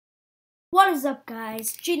What is up,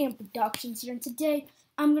 guys? JDM Productions here, and today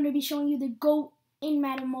I'm going to be showing you the GOAT in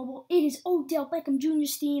Madden Mobile. It is ODELL Beckham Jr.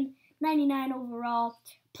 Steam, 99 overall,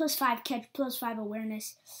 plus 5 catch, plus 5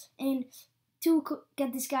 awareness. And to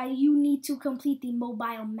get this guy, you need to complete the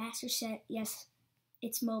Mobile Master set. Yes,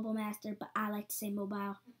 it's Mobile Master, but I like to say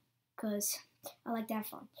Mobile because I like to have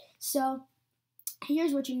fun. So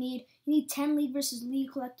here's what you need. You need 10 League versus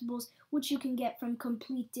League collectibles, which you can get from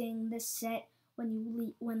completing this set when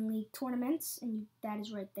you win league tournaments, and that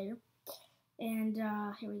is right there. And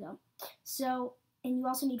here we go. So, and you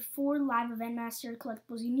also need 4 live event master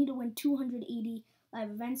collectibles. You need to win 280 live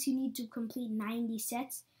events. You need to complete 90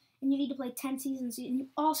 sets, and you need to play 10 seasons. And you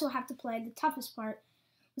also have to play, the toughest part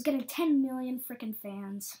was getting 10 million freaking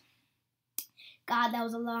fans. God, that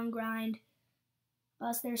was a long grind.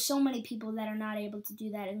 There's so many people that are not able to do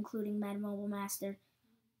that, including Madden Mobile Master,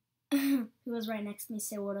 who was right next to me.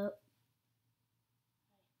 Say what up.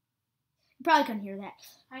 You probably couldn't hear that.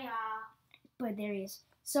 Hiya. But there he is.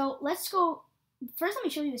 So let's go. First, let me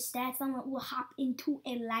show you his stats. Then we'll hop into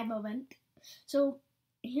a live event. So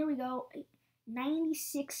here we go.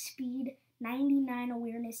 96 speed, 99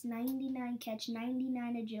 awareness, 99 catch,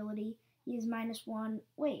 99 agility. He is -1.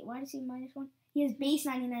 Wait, why does he -1? He has base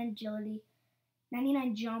 99 agility,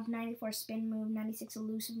 99 jump, 94 spin move, 96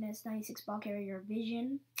 elusiveness, 96 ball carrier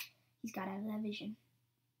vision. He's got to have that vision.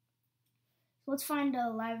 So let's find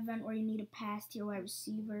a live event where you need a pass to your wide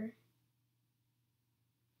receiver.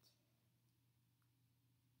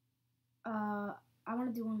 I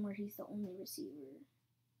want to do one where he's the only receiver.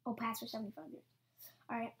 Oh, pass for 75 yards.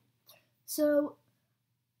 Alright. So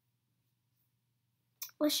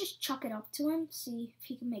let's just chuck it up to him, see if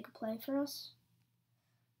he can make a play for us.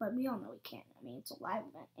 But we all know he can't. I mean, it's a live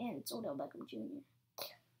event, and it's ODELL Beckham Jr.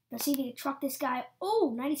 Let's see if he can truck this guy.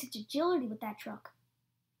 Oh, 96 agility with that truck.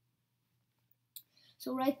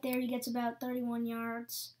 So right there, he gets about 31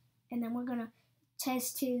 yards. And then we're going to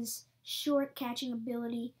test his short catching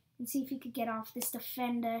ability and see if he could get off this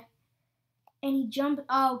defender. And he jumped.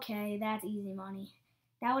 Okay, that's easy money.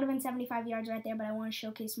 That would have been 75 yards right there, but I want to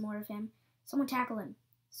showcase more of him. Someone tackle him.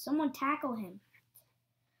 Someone tackle him.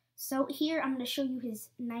 So here, I'm going to show you his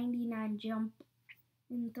 99 jump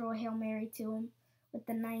and throw a Hail Mary to him with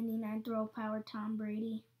the 99 throw power Tom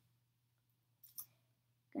Brady.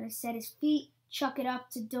 Going to set his feet. Chuck it up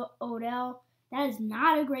to ODELL. That is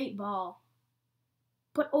not a great ball.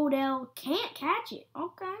 But ODELL can't catch it.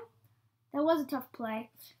 Okay. That was a tough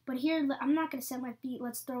play. But here, I'm not going to set my feet.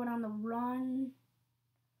 Let's throw it on the run.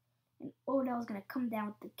 And ODELL's going to come down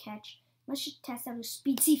with the catch. Let's just test out his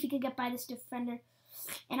speed. See if he can get by this defender.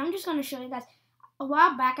 And I'm just going to show you guys. A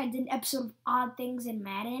while back, I did an episode of Odd Things in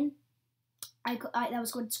Madden. That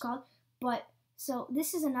was what it's called. But so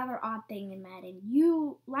this is another odd thing in Madden.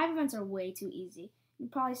 Live events are way too easy. You're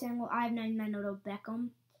probably saying, well, I have 99 ODELL Beckham.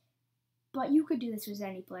 But you could do this with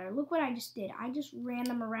any player. Look what I just did. I just ran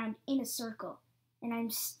them around in a circle. And I'm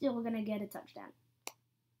still going to get a touchdown.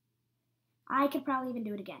 I could probably even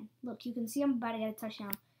do it again. Look, you can see I'm about to get a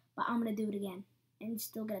touchdown. But I'm going to do it again. And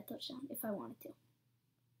still get a touchdown if I wanted to.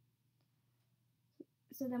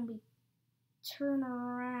 So then we turn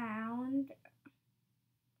around.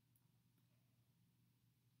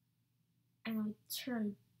 And then we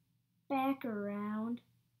turn back around.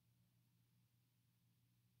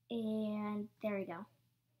 And there we go.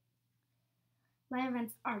 Live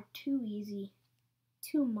events are too easy.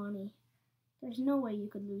 Too money. There's no way you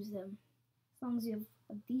could lose them. As long as you have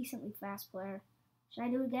a decently fast player. Should I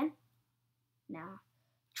do it again? Nah.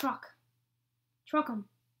 Truck. Truck him.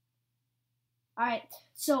 Alright,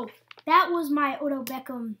 so that was my ODELL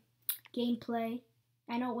Beckham gameplay.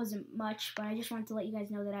 I know it wasn't much, but I just wanted to let you guys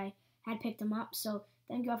know that I had picked him up. So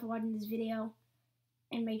thank you all for watching this video,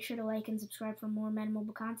 and make sure to like and subscribe for more Madden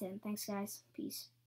Mobile content. Thanks, guys. Peace.